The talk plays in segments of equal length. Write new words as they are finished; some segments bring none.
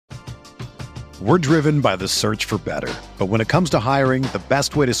We're driven by the search for better. But when it comes to hiring, the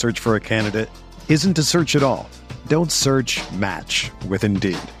best way to search for a candidate isn't to search at all. Don't search, match with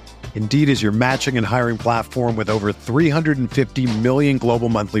Indeed. Indeed is your matching and hiring platform with over 350 million global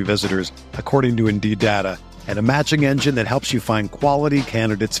monthly visitors, according to Indeed data, and a matching engine that helps you find quality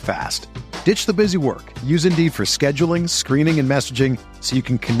candidates fast. Ditch the busy work. Use Indeed for scheduling, screening, and messaging so you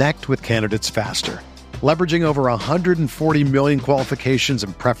can connect with candidates faster. Leveraging over 140 million qualifications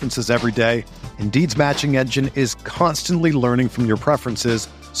and preferences every day, Indeed's matching engine is constantly learning from your preferences,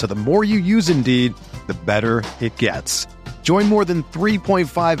 so the more you use Indeed, the better it gets. Join more than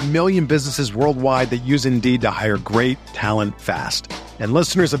 3.5 million businesses worldwide that use Indeed to hire great talent fast. And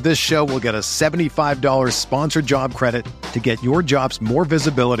listeners of this show will get a $75 sponsored job credit to get your jobs more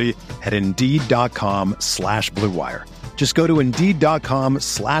visibility at Indeed.com/Blue Wire. Just go to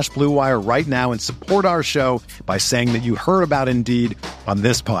Indeed.com/Blue Wire right now and support our show by saying that you heard about Indeed on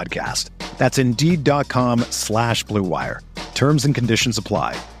this podcast. That's Indeed.com/Blue Wire. Terms and conditions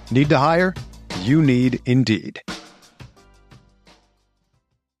apply. Need to hire? You need Indeed.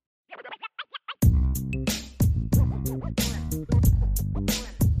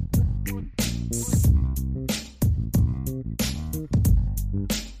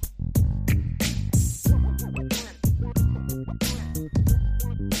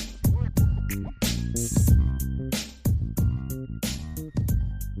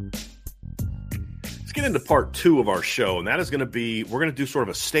 Let's get into part two of our show, and that is going to be, we're going to do sort of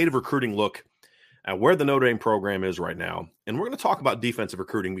a state of recruiting look at where the Notre Dame program is right now. And we're going to talk about defensive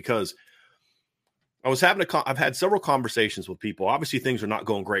recruiting because I've had several conversations with people. Obviously, things are not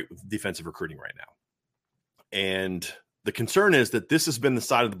going great with defensive recruiting right now. And the concern is that this has been the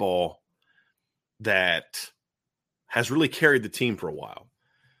side of the ball that has really carried the team for a while.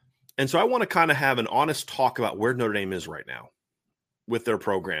 And so I want to kind of have an honest talk about where Notre Dame is right now with their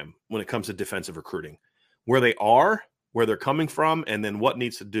program when it comes to defensive recruiting, where they are, where they're coming from, and then what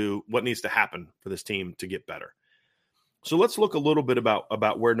needs to happen for this team to get better. So let's look a little bit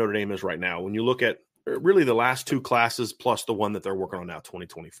about where Notre Dame is right now. When you look at really the last two classes plus the one that they're working on now,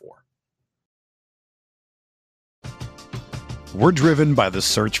 2024. We're driven by the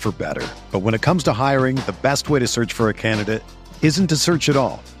search for better. But when it comes to hiring, the best way to search for a candidate isn't to search at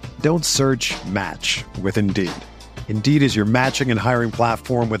all. Don't search, match with Indeed. Indeed is your matching and hiring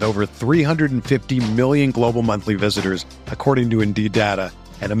platform with over 350 million global monthly visitors, according to Indeed data,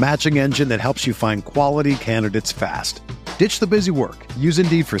 and a matching engine that helps you find quality candidates fast. Ditch the busy work. Use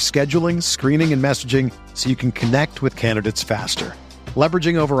Indeed for scheduling, screening, and messaging so you can connect with candidates faster.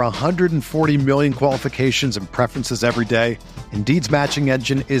 Leveraging over 140 million qualifications and preferences every day, Indeed's matching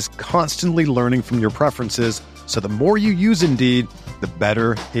engine is constantly learning from your preferences, so the more you use Indeed, the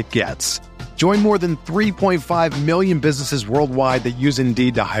better it gets. Join more than 3.5 million businesses worldwide that use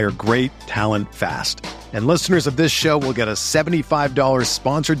Indeed to hire great talent fast. And listeners of this show will get a $75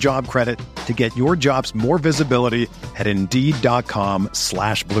 sponsored job credit to get your jobs more visibility at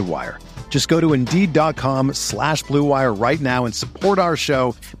Indeed.com/Blue Wire. Just go to Indeed.com/Blue Wire right now and support our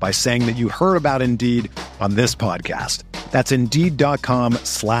show by saying that you heard about Indeed on this podcast. That's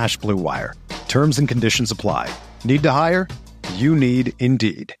Indeed.com/Blue Wire. Terms and conditions apply. Need to hire? You need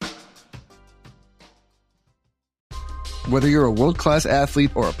Indeed. Whether you're a world-class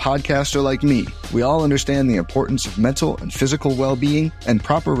athlete or a podcaster like me, we all understand the importance of mental and physical well-being and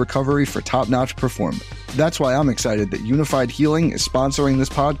proper recovery for top-notch performance. That's why I'm excited that Unified Healing is sponsoring this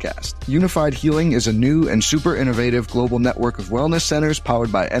podcast. Unified Healing is a new and super innovative global network of wellness centers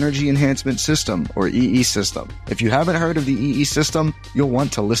powered by Energy Enhancement System, or EE System. If you haven't heard of the EE System, you'll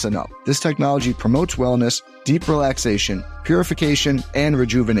want to listen up. This technology promotes wellness, deep relaxation, purification, and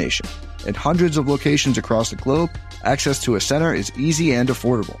rejuvenation. In hundreds of locations across the globe, access to a center is easy and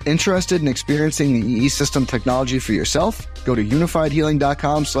affordable. Interested in experiencing the EE System technology for yourself? Go to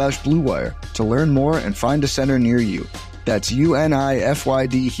unifiedhealing.com/Blue Wire to learn more and find a center near you. That's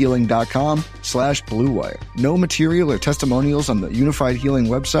UNIFYDhealing.com/Blue Wire. No material or testimonials on the Unified Healing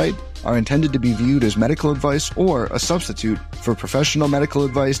website are intended to be viewed as medical advice or a substitute for professional medical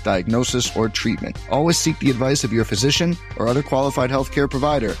advice, diagnosis, or treatment. Always seek the advice of your physician or other qualified healthcare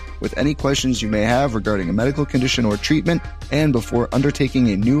provider with any questions you may have regarding a medical condition or treatment and before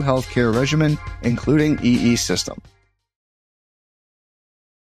undertaking a new healthcare regimen, including EE System.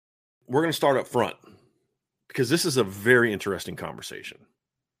 We're going to start up front because this is a very interesting conversation.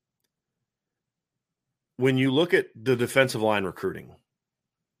 When you look at the defensive line recruiting,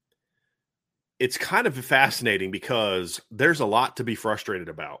 it's kind of fascinating because there's a lot to be frustrated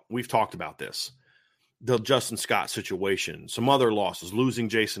about. We've talked about this. The Justin Scott situation, some other losses, losing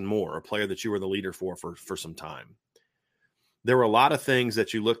Jason Moore, a player that you were the leader for some time. There were a lot of things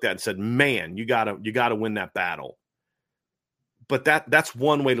that you looked at and said, man, you gotta win that battle. But that's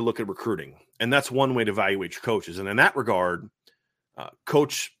one way to look at recruiting, and that's one way to evaluate your coaches. And in that regard,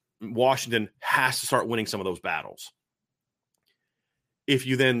 Coach Washington has to start winning some of those battles. If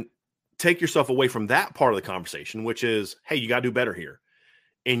you then take yourself away from that part of the conversation, which is, hey, you got to do better here,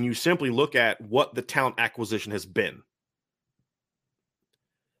 and you simply look at what the talent acquisition has been,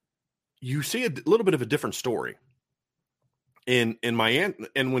 you see a little bit of a different story. And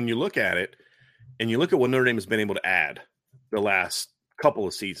when you look at it, and you look at what Notre Dame has been able to add the last couple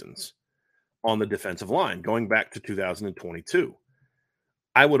of seasons on the defensive line, going back to 2022,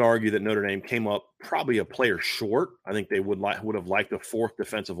 I would argue that Notre Dame came up probably a player short. I think they would have liked a fourth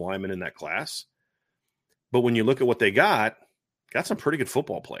defensive lineman in that class. But when you look at what they got some pretty good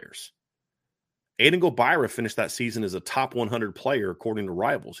football players. Aiden Gobira finished that season as a top 100 player according to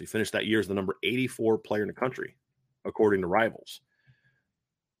Rivals. He finished that year as the number 84 player in the country according to Rivals.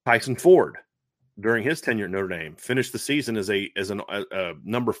 Tyson Ford, during his tenure at Notre Dame, finished the season as a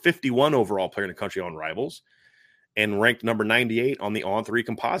number 51 overall player in the country on Rivals and ranked number 98 on the On3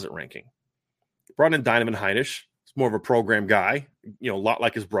 composite ranking. Brought in Donovan Heinisch. He's more of a program guy, a lot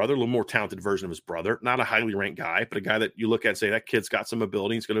like his brother, a little more talented version of his brother. Not a highly ranked guy, but a guy that you look at and say, that kid's got some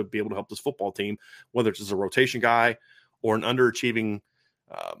ability. He's going to be able to help this football team, whether it's as a rotation guy or an underachieving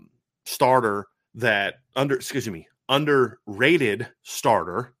starter underrated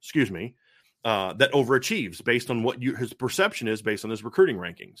starter, that overachieves based on what his perception is based on his recruiting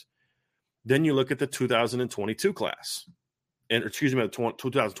rankings. Then you look at the 2022 class, the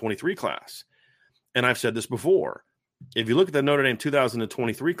 2023 class. And I've said this before. If you look at the Notre Dame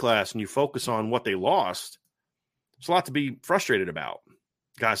 2023 class and you focus on what they lost, there's a lot to be frustrated about,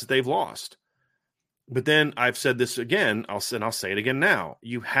 guys that they've lost. But then I've said this again, I'll say it again now.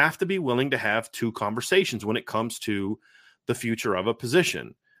 You have to be willing to have two conversations when it comes to the future of a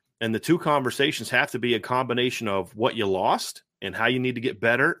position. And the two conversations have to be a combination of what you lost and how you need to get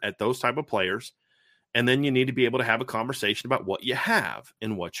better at those type of players. And then you need to be able to have a conversation about what you have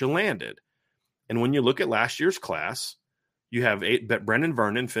and what you landed. And when you look at last year's class, you have Brendan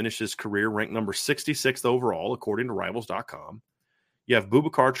Vernon finished his career ranked number 66th overall, according to Rivals.com. You have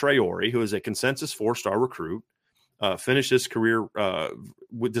Boubacar Traore, who is a consensus 4-star recruit, finished his career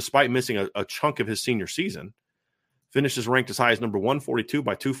despite missing a chunk of his senior season, finishes ranked as high as number 142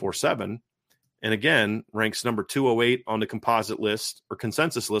 by 247, and again, ranks number 208 on the composite list or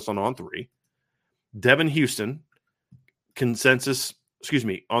consensus list on On3. Devin Houston, on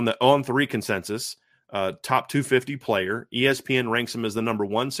the On3 consensus, top 250 player. ESPN ranks him as the number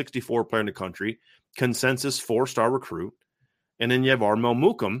 164 player in the country, consensus 4-star recruit. And then you have Armel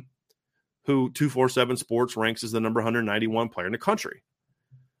Mukam, who 247 Sports ranks as the number 191 player in the country.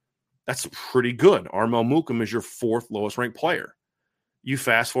 That's pretty good. Armel Mukam is your fourth lowest ranked player. You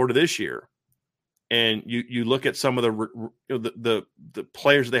fast forward to this year, and you look at some of the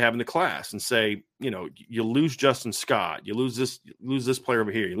players they have in the class and say, you lose Justin Scott, you lose this player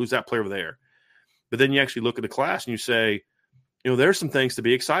over here, you lose that player over there. But then you actually look at the class and you say, there's some things to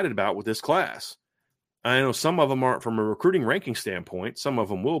be excited about with this class. I know some of them aren't from a recruiting ranking standpoint. Some of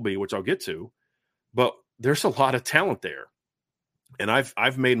them will be, which I'll get to. But there's a lot of talent there. And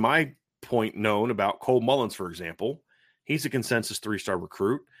I've made my point known about Cole Mullins, for example. He's a consensus 3-star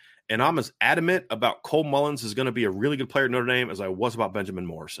recruit. And I'm as adamant about Cole Mullins is going to be a really good player at Notre Dame as I was about Benjamin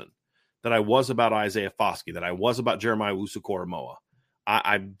Morrison, that I was about Isaiah Foskey, that I was about Jeremiah Wusu-Koramoah.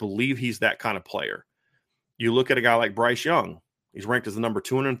 I believe he's that kind of player. You look at a guy like Bryce Young. He's ranked as the number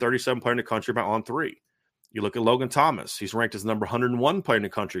 237 player in the country by On3. You look at Logan Thomas. He's ranked as the number 101 player in the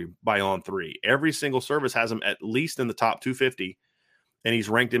country by On3. Every single service has him at least in the top 250, and he's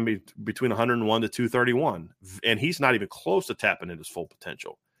ranked in between 101 to 231. And he's not even close to tapping into his full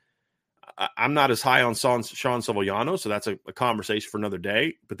potential. I'm not as high on Sean Silviano, so that's a conversation for another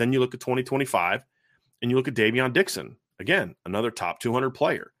day. But then you look at 2025, and you look at Davion Dixon. Again, another top 200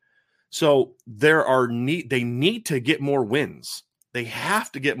 player. So they need to get more wins. They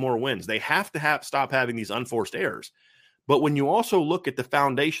have to get more wins. They have to stop having these unforced errors. But when you also look at the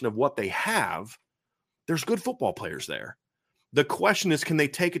foundation of what they have, there's good football players there. The question is, can they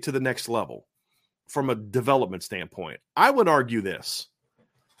take it to the next level from a development standpoint? I would argue this.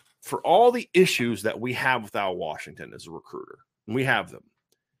 For all the issues that we have with Al Washington as a recruiter, and we have them,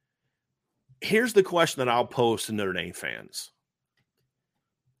 here's the question that I'll pose to Notre Dame fans.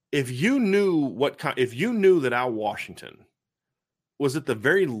 If you knew that Al Washington was at the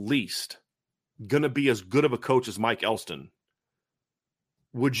very least going to be as good of a coach as Mike Elston,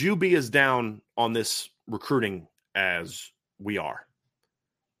 would you be as down on this recruiting as we are?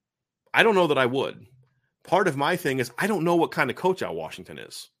 I don't know that I would, part of my thing is I don't know what kind of coach Al Washington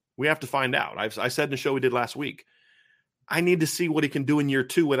is. We have to find out. I said in the show we did last week, I need to see what he can do in year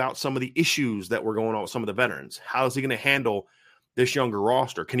 2 without some of the issues that were going on with some of the veterans. How is he going to handle this younger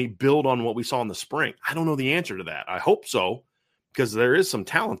roster? Can he build on what we saw in the spring? I don't know the answer to that. I hope so, because there is some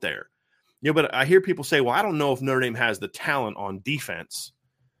talent there. But I hear people say, well, I don't know if Notre Dame has the talent on defense,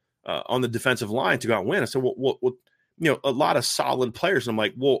 on the defensive line to go out and win. I said, well, a lot of solid players. And I'm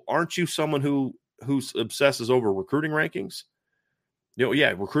like, well, aren't you someone who obsesses over recruiting rankings?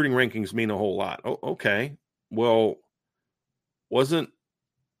 Yeah, recruiting rankings mean a whole lot. Oh, okay. Well, wasn't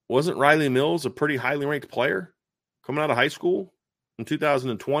Riley Mills a pretty highly ranked player coming out of high school in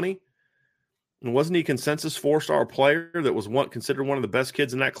 2020? And wasn't he a consensus 4-star player that was considered one of the best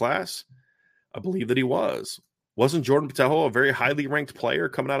kids in that class? I believe that he was. Wasn't Jordan Patel a very highly ranked player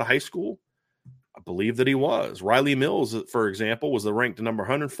coming out of high school? I believe that he was. Riley Mills, for example, was ranked number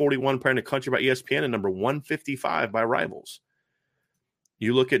 141 player in the country by ESPN and number 155 by Rivals.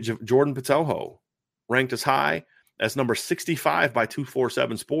 You look at Jordan Patelho, ranked as high as number 65 by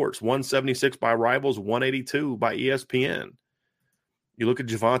 247 Sports, 176 by Rivals, 182 by ESPN. You look at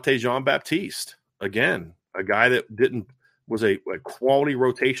Javonte Jean-Baptiste, again, a guy that was a quality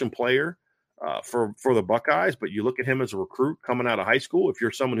rotation player for the Buckeyes, but you look at him as a recruit coming out of high school. If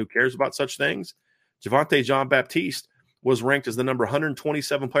you're someone who cares about such things, Javonte Jean-Baptiste was ranked as the number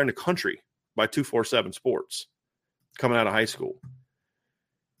 127 player in the country by 247 Sports coming out of high school,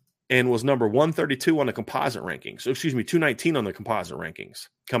 and was number 132 on the composite rankings. 219 on the composite rankings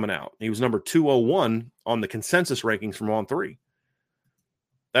coming out. He was number 201 on the consensus rankings from On3.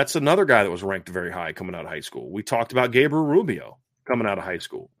 That's another guy that was ranked very high coming out of high school. We talked about Gabriel Rubio coming out of high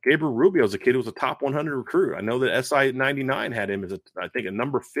school. Gabriel Rubio is a kid who was a top 100 recruit. I know that SI 99 had him as a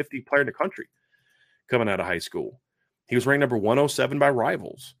number 50 player in the country coming out of high school. He was ranked number 107 by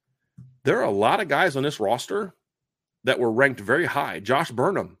Rivals. There are a lot of guys on this roster that were ranked very high. Josh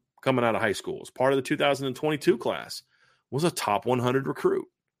Burnham, coming out of high school as part of the 2022 class, was a top 100 recruit.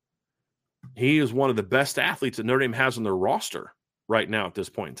 He is one of the best athletes that Notre Dame has on their roster right now at this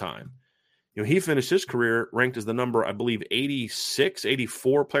point in time. He finished his career ranked as the number, I believe, 86,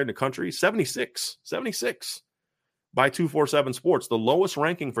 84 player in the country, 76 by 247 Sports. The lowest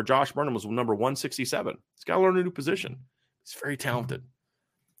ranking for Josh Burnham was number 167. He's got to learn a new position. He's very talented.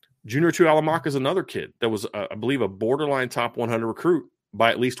 Junior Tuihalamaka is another kid that was, I believe, a borderline top 100 recruit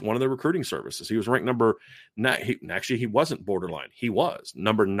by at least one of the recruiting services. He was ranked he wasn't borderline. He was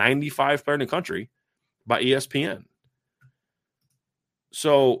number 95 player in the country by ESPN.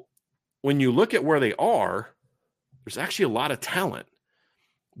 So when you look at where they are, there's actually a lot of talent.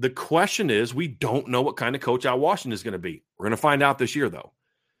 The question is, we don't know what kind of coach Al Washington is going to be. We're going to find out this year, though.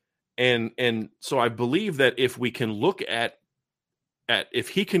 And so I believe that if we can look at if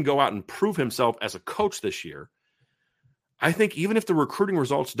he can go out and prove himself as a coach this year, I think even if the recruiting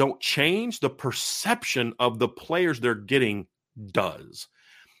results don't change, the perception of the players they're getting does.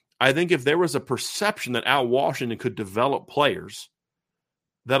 I think if there was a perception that Al Washington could develop players,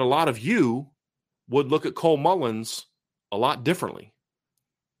 that a lot of you would look at Cole Mullins a lot differently.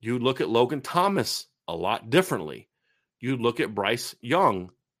 You'd look at Logan Thomas a lot differently. You'd look at Bryce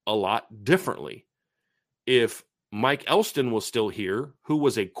Young a lot differently. If Mike Elston was still here, who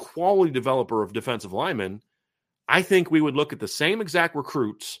was a quality developer of defensive linemen, I think we would look at the same exact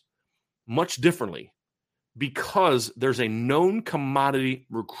recruits much differently because there's a known commodity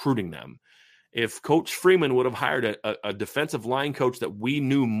recruiting them. If Coach Freeman would have hired a defensive line coach that we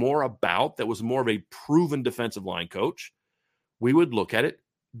knew more about, that was more of a proven defensive line coach, we would look at it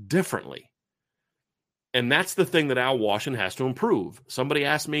differently. And that's the thing that Al Washington has to improve. Somebody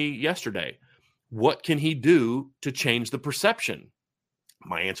asked me yesterday, what can he do to change the perception?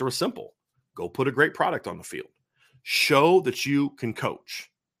 My answer was simple. Go put a great product on the field. Show that you can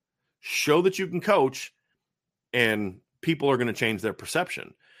coach. Show that you can coach, and people are going to change their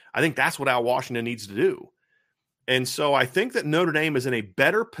perception. I think that's what Al Washington needs to do. And so I think that Notre Dame is in a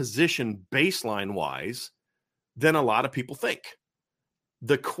better position baseline-wise than a lot of people think.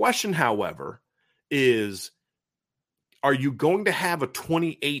 The question, however, is, are you going to have a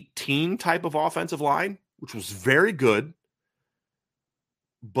 2018 type of offensive line, which was very good,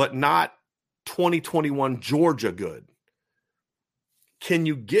 but not 2021 Georgia good? Can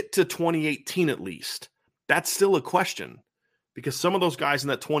you get to 2018 at least? That's still a question, because some of those guys in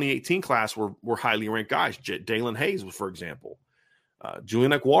that 2018 class were highly ranked guys. Dalen Hayes was, for example.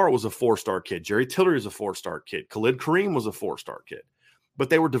 Julian Ekwara was a 4-star kid. Jerry Tillery was a 4-star kid. Khalid Kareem was a 4-star kid. But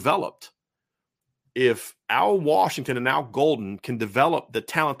they were developed. If Al Washington and Al Golden can develop the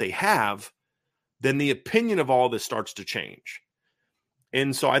talent they have, then the opinion of all this starts to change.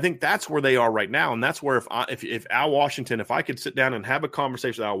 And so I think that's where they are right now. And that's where if Al Washington, if I could sit down and have a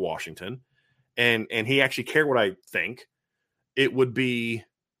conversation with Al Washington and he actually cared what I think, it would be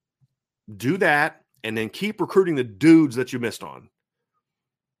do that and then keep recruiting the dudes that you missed on.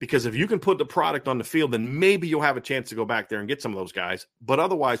 Because if you can put the product on the field, then maybe you'll have a chance to go back there and get some of those guys. But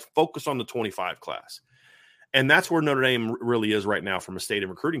otherwise, focus on the 25 class. And that's where Notre Dame really is right now from a state of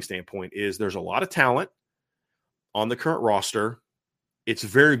recruiting standpoint, is there's a lot of talent on the current roster. It's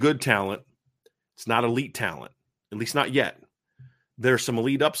very good talent. It's not elite talent, at least not yet. There's some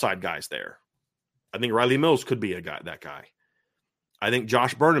elite upside guys there. I think Riley Mills could be that guy. I think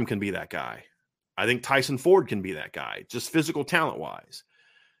Josh Burnham can be that guy. I think Tyson Ford can be that guy, just physical talent-wise.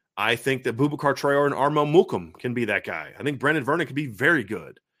 I think that Boubacar Traore and Armel Mukam can be that guy. I think Brendan Vernon can be very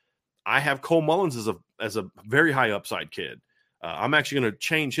good. I have Cole Mullins as a very high upside kid. I'm actually going to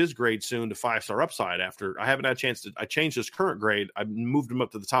change his grade soon to 5-star upside after I haven't had a chance to. I changed his current grade. I moved him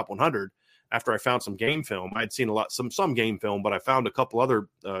up to the top 100 after I found some game film. I'd seen some game film, but I found a couple other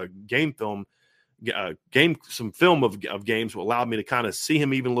game film of games that allowed me to kind of see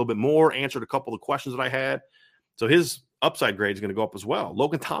him even a little bit more, answered a couple of the questions that I had. So his upside grade is going to go up as well.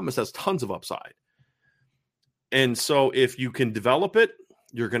 Logan Thomas has tons of upside. And so if you can develop it,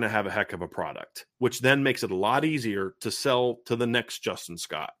 you're going to have a heck of a product, which then makes it a lot easier to sell to the next Justin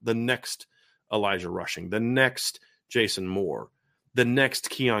Scott, the next Elijah Rushing, the next Jason Moore, the next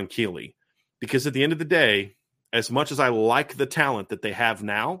Keon Keeley. Because at the end of the day, as much as I like the talent that they have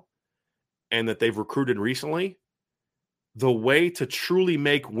now and that they've recruited recently, the way to truly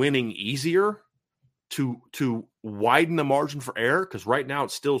make winning easier, to widen the margin for error, because right now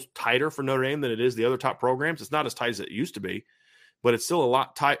it's still tighter for Notre Dame than it is the other top programs. It's not as tight as it used to be, but it's still a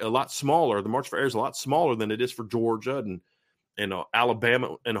lot smaller. The margin for error is a lot smaller than it is for Georgia and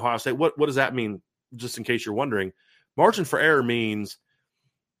Alabama and Ohio State. What does that mean? Just in case you're wondering, margin for error means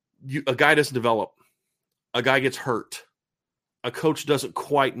a guy doesn't develop, a guy gets hurt, a coach doesn't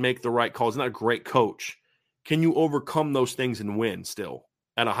quite make the right calls. He's not a great coach. Can you overcome those things and win still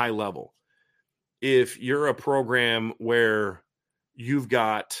at a high level? If you're a program where you've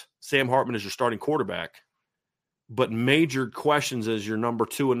got Sam Hartman as your starting quarterback, but major questions as your number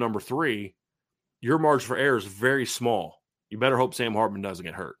 2 and number 3, your margin for error is very small. You better hope Sam Hartman doesn't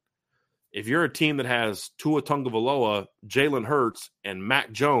get hurt. If you're a team that has Tua Tagovailoa, Jalen Hurts, and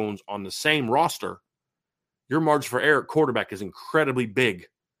Mac Jones on the same roster, your margin for error at quarterback is incredibly big.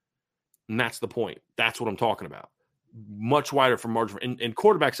 And that's the point. That's what I'm talking about. Much wider from margin. And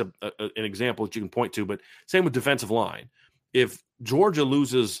quarterback's an example that you can point to, but same with defensive line. If Georgia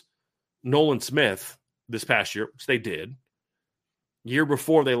loses Nolan Smith this past year, which they did, year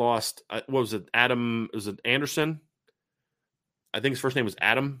before they lost, Was it Anderson? I think his first name was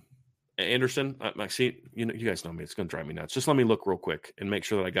Adam Anderson. You guys know me. It's going to drive me nuts. Just let me look real quick and make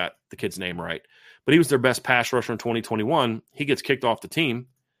sure that I got the kid's name right. But he was their best pass rusher in 2021. He gets kicked off the team.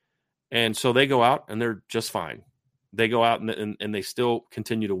 And so they go out and they're just fine. They go out and they still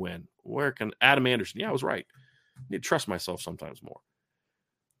continue to win. Where can Adam Anderson? Yeah, I was right. I need to trust myself sometimes more.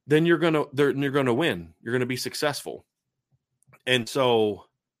 Then you're gonna win. You're gonna be successful. And so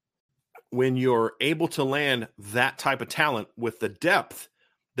when you're able to land that type of talent with the depth,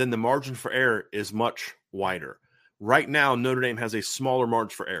 then the margin for error is much wider. Right now, Notre Dame has a smaller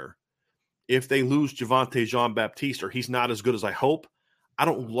margin for error. If they lose Javonte Jean-Baptiste or he's not as good as I hope, I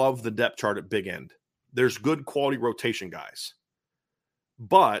don't love the depth chart at big end. There's good quality rotation guys,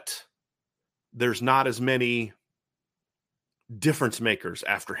 but there's not as many difference makers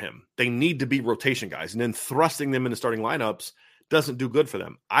after him. They need to be rotation guys, and then thrusting them into starting lineups doesn't do good for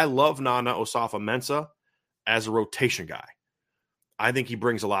them. I love Nana Osafa-Mensah as a rotation guy. I think he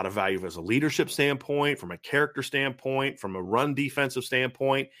brings a lot of value as a leadership standpoint, from a character standpoint, from a run defensive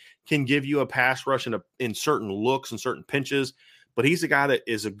standpoint, can give you a pass rush in certain looks and certain pinches. But he's a guy that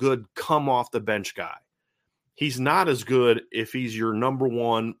is a good come-off-the-bench guy. He's not as good if he's your number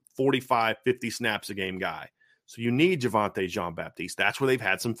 1, 45, 50 snaps a game guy. So you need Javonte Jean-Baptiste. That's where they've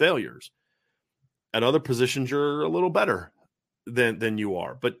had some failures. At other positions, you're a little better than you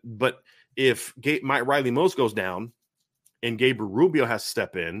are. But if Riley Mills goes down and Gabriel Rubio has to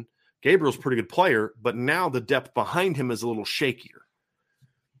step in, Gabriel's a pretty good player, but now the depth behind him is a little shakier.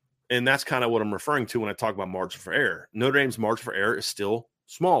 And that's kind of what I'm referring to when I talk about margin for error. Notre Dame's margin for error is still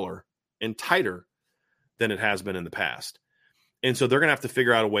smaller and tighter than it has been in the past. And so they're going to have to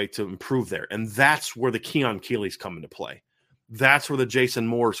figure out a way to improve there. And that's where the Keon Keeley's come into play. That's where the Jason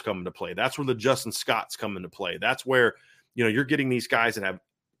Moore's come into play. That's where the Justin Scott's come into play. That's where, you're getting these guys that have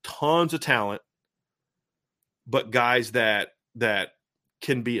tons of talent, but guys that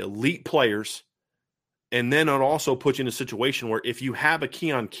can be elite players And then it also puts you in a situation where if you have a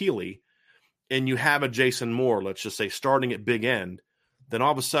Keon Keeley and you have a Jason Moore, let's just say starting at big end, then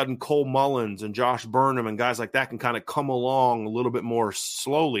all of a sudden Cole Mullins and Josh Burnham and guys like that can kind of come along a little bit more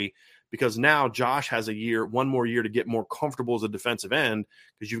slowly, because now Josh has one more year to get more comfortable as a defensive end,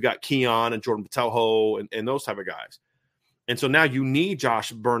 because you've got Keon and Jordan Patelho and those type of guys. And so now you need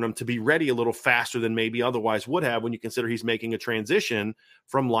Josh Burnham to be ready a little faster than maybe otherwise would have, when you consider he's making a transition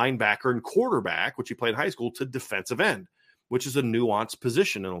from linebacker and quarterback, which he played in high school, to defensive end, which is a nuanced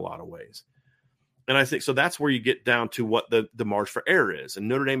position in a lot of ways. And I think so that's where you get down to what the margin for error is. And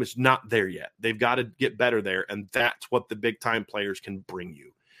Notre Dame is not there yet. They've got to get better there. And that's what the big time players can bring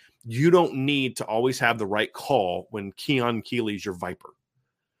you. You don't need to always have the right call when Keon Keeley's your Viper.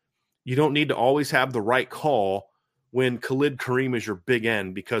 You don't need to always have the right call when Khalid Kareem is your big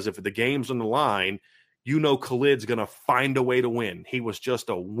end, because if the game's on the line, you know Khalid's going to find a way to win. He was just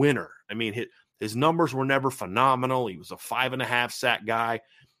a winner. I mean, his numbers were never phenomenal. He was a 5.5 sack guy.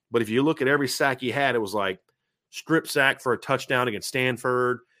 But if you look at every sack he had, it was like strip sack for a touchdown against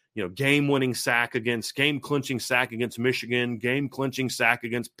Stanford, game-winning sack game-clinching sack against Michigan, game-clinching sack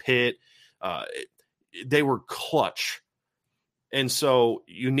against Pitt. They were clutch. And so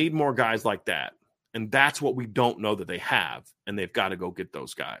you need more guys like that. And that's what we don't know that they have, and they've got to go get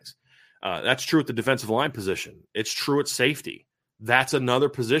those guys. That's true at the defensive line position. It's true at safety. That's another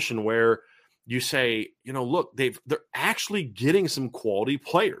position where you say, look, they're actually getting some quality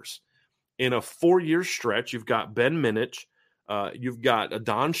players. In a 4-year stretch, you've got Ben Minich, you've got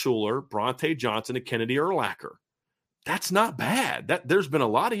Don Schuler, Bronte Johnson, and Kennedy Urlacher. That's not bad. There's been a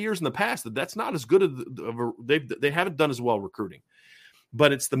lot of years in the past that's not as good they haven't done as well recruiting.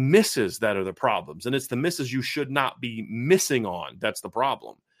 But it's the misses that are the problems, and it's the misses you should not be missing on. That's the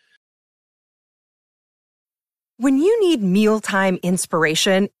problem. When you need mealtime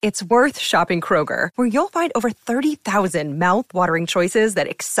inspiration, it's worth shopping Kroger, where you'll find over 30,000 mouth-watering choices that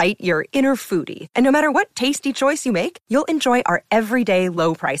excite your inner foodie. And no matter what tasty choice you make, you'll enjoy our everyday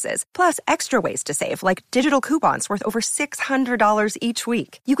low prices, plus extra ways to save, like digital coupons worth over $600 each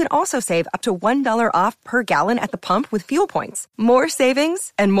week. You can also save up to $1 off per gallon at the pump with fuel points. More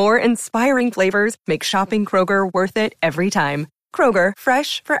savings and more inspiring flavors make shopping Kroger worth it every time. Kroger,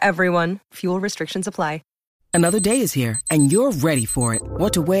 fresh for everyone. Fuel restrictions apply. Another day is here, and you're ready for it.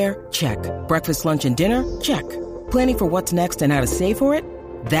 What to wear? Check. Breakfast, lunch, and dinner? Check. Planning for what's next and how to save for it?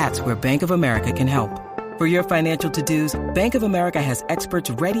 That's where Bank of America can help. For your financial to-dos, Bank of America has experts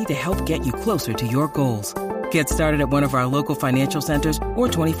ready to help get you closer to your goals. Get started at one of our local financial centers or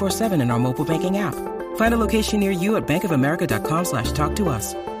 24/7 in our mobile banking app. Find a location near you at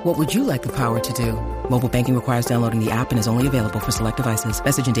bankofamerica.com/talktous. What would you like the power to do? Mobile banking requires downloading the app and is only available for select devices.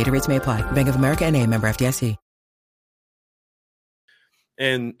 Message and data rates may apply. Bank of America NA, member FDIC.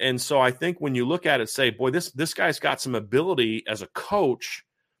 And so I think when you look at it, say, boy, this guy's got some ability as a coach,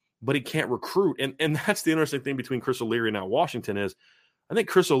 but he can't recruit. And that's the interesting thing between Chris O'Leary and now Washington is, I think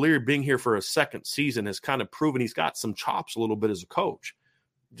Chris O'Leary being here for a second season has kind of proven he's got some chops a little bit as a coach,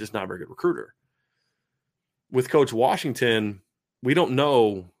 just not a very good recruiter. With Coach Washington, we don't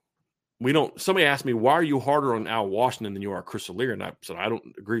know. Somebody asked me, why are you harder on Al Washington than you are Chris O'Leary? And I said, I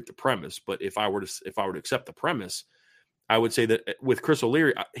don't agree with the premise, but if I were to accept the premise, I would say that with Chris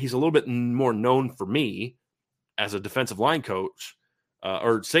O'Leary, he's a little bit more known for me as a defensive line coach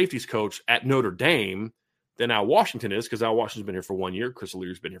or safeties coach at Notre Dame than Al Washington is, because Al Washington's been here for 1 year. Chris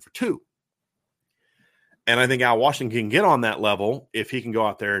O'Leary's been here for 2. And I think Al Washington can get on that level if he can go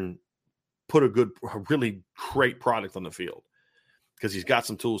out there and put a really great product on the field, because he's got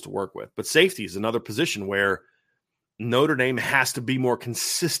some tools to work with. But safety is another position where Notre Dame has to be more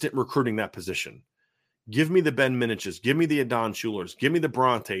consistent recruiting that position. Give me the Ben Miniches, give me the Adon Schulers, give me the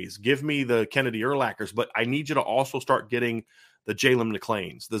Brontes, give me the Kennedy Urlachers, but I need you to also start getting the Jalen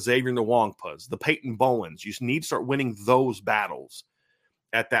McClains, the Xavier Nwangpas, the Peyton Bowens. You need to start winning those battles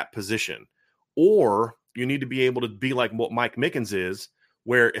at that position. Or you need to be able to be like what Mike Mickens is,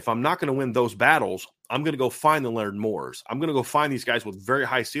 where if I'm not going to win those battles, I'm going to go find the Leonard Moores. I'm going to go find these guys with very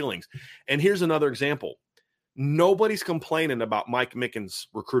high ceilings. And here's another example. Nobody's complaining about Mike Mickens'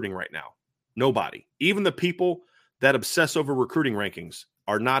 recruiting right now. Nobody. Even the people that obsess over recruiting rankings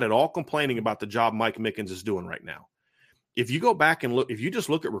are not at all complaining about the job Mike Mickens is doing right now. If you go back and look, if you just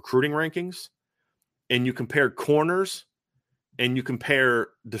look at recruiting rankings and you compare corners and you compare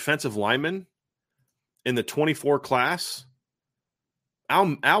defensive linemen in the 24 class,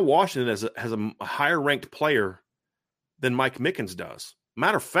 Al Washington has a higher ranked player than Mike Mickens does.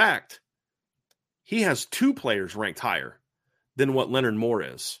 Matter of fact, he has 2 players ranked higher than what Leonard Moore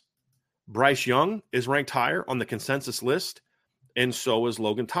is. Bryce Young is ranked higher on the consensus list, and so is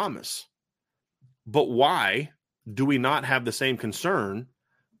Logan Thomas. But why do we not have the same concern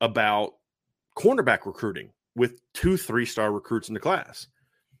about cornerback recruiting with 2 3-star recruits in the class?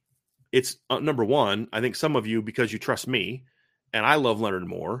 It's number one, I think some of you, because you trust me, and I love Leonard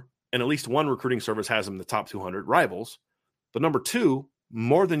Moore, and at least one recruiting service has him in the top 200 rivals. But number two,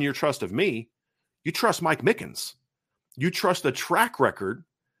 more than your trust of me, you trust Mike Mickens. You trust the track record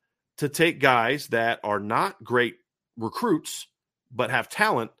to take guys that are not great recruits, but have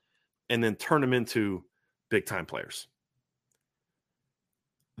talent, and then turn them into big-time players.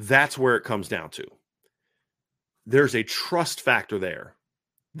 That's where it comes down to. There's a trust factor there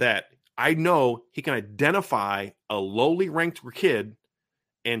that I know he can identify a lowly ranked kid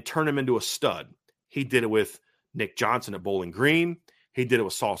and turn him into a stud. He did it with Nick Johnson at Bowling Green. He did it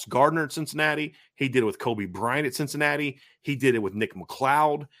with Sauce Gardner at Cincinnati. He did it with Kobe Bryant at Cincinnati. He did it with Nick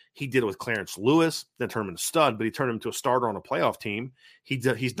McLeod. He did it with Clarence Lewis, then turned him into a stud, but he turned him into a starter on a playoff team. He's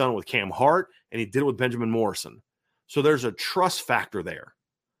done it with Cam Hart, and he did it with Benjamin Morrison. So there's a trust factor there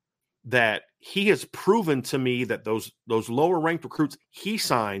that he has proven to me that those lower ranked recruits he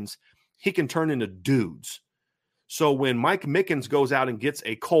signs, he can turn into dudes. So when Mike Mickens goes out and gets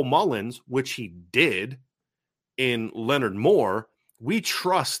a Cole Mullins, which he did in Leonard Moore, we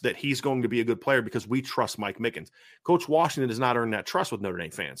trust that he's going to be a good player because we trust Mike Mickens. Coach Washington has not earned that trust with Notre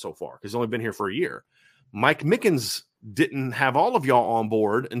Dame fans so far because he's only been here for a year. Mike Mickens didn't have all of y'all on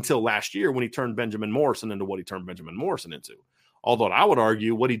board until last year when he turned Benjamin Morrison into what he turned Benjamin Morrison into. Although I would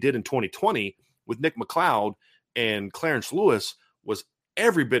argue what he did in 2020 with Nick McLeod and Clarence Lewis was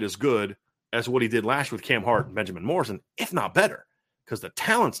every bit as good as what he did last year with Cam Hart and Benjamin Morrison, if not better, because the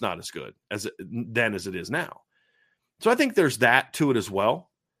talent's not as good as it is now. So I think there's that to it as well.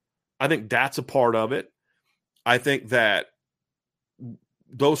 I think that's a part of it. I think that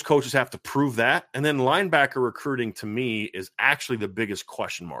those coaches have to prove that. And then linebacker recruiting to me is actually the biggest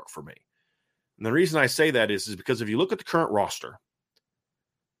question mark for me. And the reason I say that is because if you look at the current roster,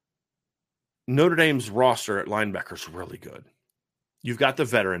 Notre Dame's roster at linebacker is really good. You've got the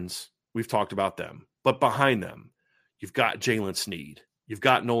veterans. We've talked about them. But behind them, you've got Jalen Sneed. You've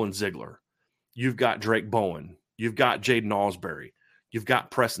got Nolan Ziegler. You've got Drake Bowen. You've got Jaden Ausberry. You've got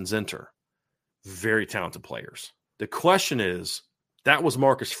Preston Zinter. Very talented players. The question is, that was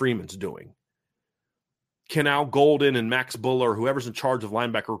Marcus Freeman's doing. Can Al Golden and Max Buller, whoever's in charge of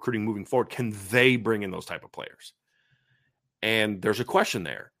linebacker recruiting moving forward, can they bring in those type of players? And there's a question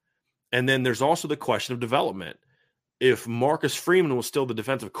there. And then there's also the question of development. If Marcus Freeman was still the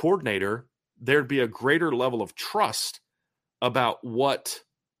defensive coordinator, there'd be a greater level of trust about what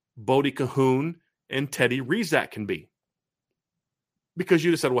Bodie Cahoon and Teddy Rizak can be. Because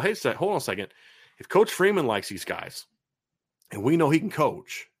you just said, well, hey, hold on a second. If Coach Freeman likes these guys, and we know he can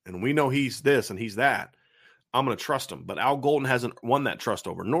coach, and we know he's this and he's that, I'm going to trust him. But Al Golden hasn't won that trust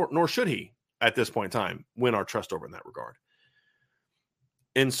over, nor should he at this point in time win our trust over in that regard.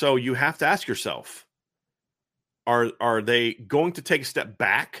 And so you have to ask yourself, are they going to take a step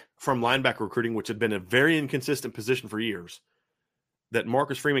back from linebacker recruiting, which had been a very inconsistent position for years, that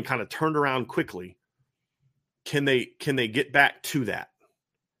Marcus Freeman kind of turned around quickly? Can they get back to that?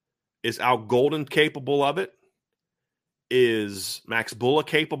 Is Al Golden capable of it? Is Max Bulla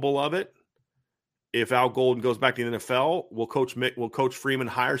capable of it? If Al Golden goes back to the NFL, will Coach Freeman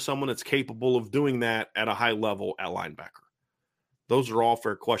hire someone that's capable of doing that at a high level at linebacker? Those are all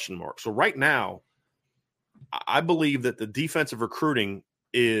fair question marks. So right now, I believe that the defensive recruiting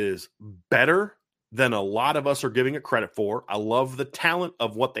is better than a lot of us are giving it credit for. I love the talent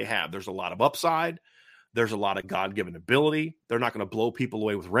of what they have. There's a lot of upside. There's a lot of God-given ability. They're not going to blow people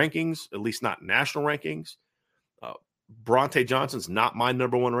away with rankings, at least not national rankings. Bronte Johnson's not my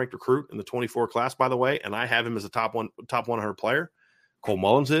number one ranked recruit in the 24 class, by the way, and I have him as a top 100 player. Cole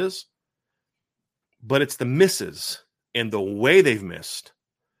Mullins is. But it's the misses and the way they've missed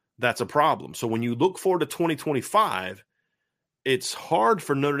that's a problem. So when you look forward to 2025, it's hard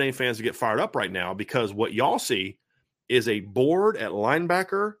for Notre Dame fans to get fired up right now because what y'all see is a board at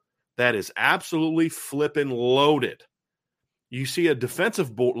linebacker that is absolutely flipping loaded. You see a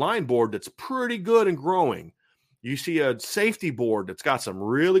defensive line board that's pretty good and growing. You see a safety board that's got some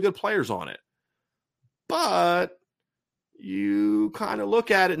really good players on it. But you kind of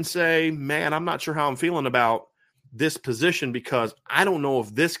look at it and say, man, I'm not sure how I'm feeling about this position because I don't know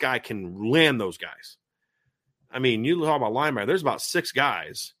if this guy can land those guys. I mean, you talk about linebacker, there's about 6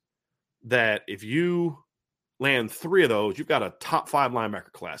 guys that if you land 3 of those, you've got a top 5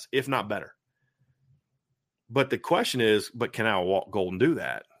 linebacker class, if not better. But the question is, but can Al Golden do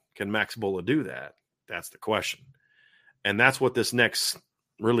that? Can Max Bulla do that? That's the question. And that's what this next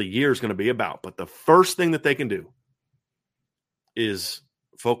really year is going to be about. But the first thing that they can do is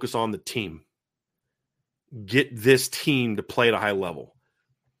focus on the team. get this team to play at a high level,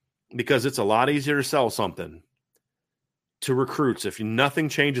 because it's a lot easier to sell something to recruits if nothing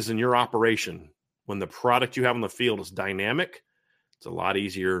changes in your operation. When the product you have on the field is dynamic, it's a lot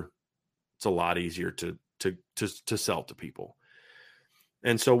easier. It's a lot easier to sell to people.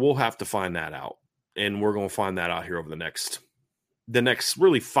 And so we'll have to find that out. And we're going to find that out here over the next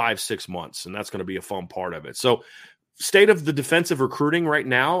really 5-6 months. And that's going to be a fun part of it. So state of the defensive recruiting right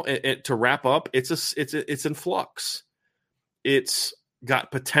now, to wrap up, it's in flux. It's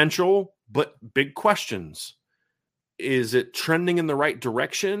got potential, but big questions. Is it trending in the right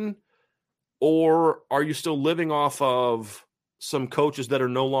direction? Or are you still living off of some coaches that are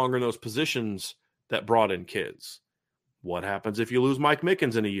no longer in those positions that brought in kids? What happens if you lose Mike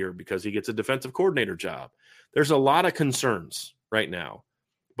Mickens in a year because he gets a defensive coordinator job? There's a lot of concerns right now,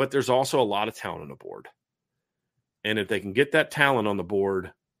 but there's also a lot of talent on the board. And if they can get that talent on the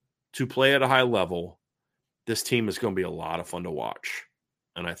board to play at a high level, this team is going to be a lot of fun to watch.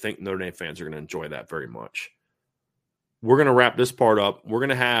 And I think Notre Dame fans are going to enjoy that very much. We're going to wrap this part up. We're going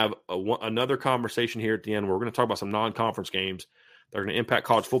to have another conversation here at the end where we're going to talk about some non-conference games that are going to impact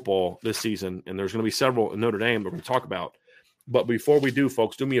college football this season. And there's going to be several in Notre Dame that we're going to talk about. But before we do,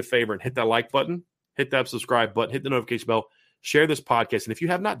 folks, do me a favor and hit that like button, hit that subscribe button, hit the notification bell, share this podcast. And if you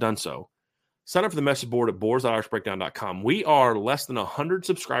have not done so, sign up for the message board at boars.irishbreakdown.com. We are less than 100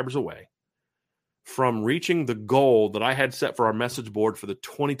 subscribers away from reaching the goal that I had set for our message board for the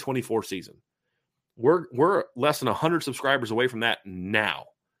 2024 season. We're less than 100 subscribers away from that now.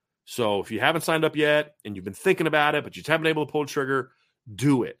 So if you haven't signed up yet and you've been thinking about it, but you just haven't been able to pull the trigger,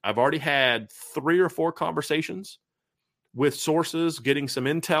 do it. I've already had 3 or 4 conversations with sources, getting some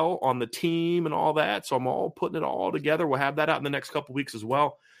intel on the team and all that. So I'm all putting it all together. We'll have that out in the next couple of weeks as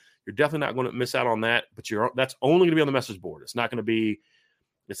well. You're definitely not going to miss out on that, but that's only going to be on the message board. It's not going to be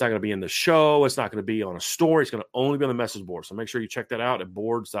in the show. It's not going to be on a story. It's going to only be on the message board. So make sure you check that out at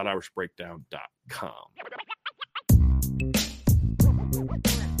boards.irishbreakdown.com.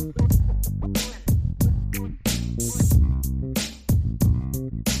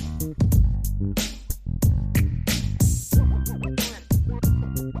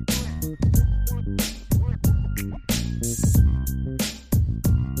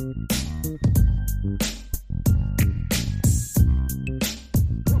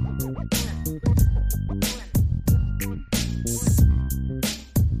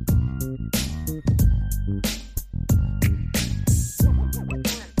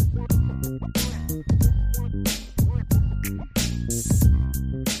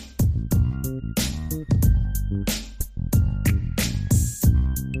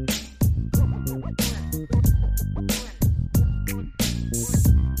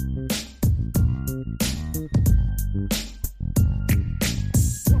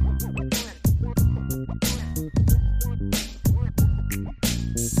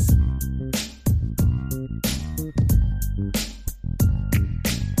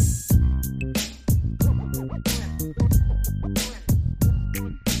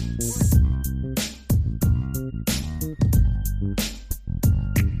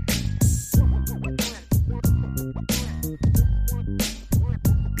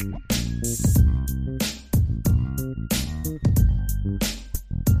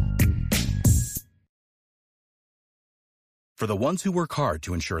 For the ones who work hard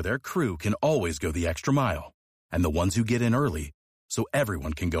to ensure their crew can always go the extra mile, and the ones who get in early so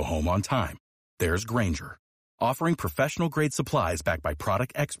everyone can go home on time, there's Grainger, offering professional-grade supplies backed by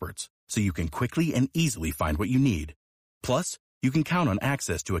product experts so you can quickly and easily find what you need. Plus, you can count on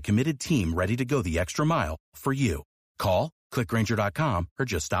access to a committed team ready to go the extra mile for you. Call, click Grainger.com, or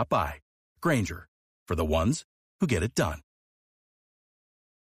just stop by. Grainger, for the ones who get it done.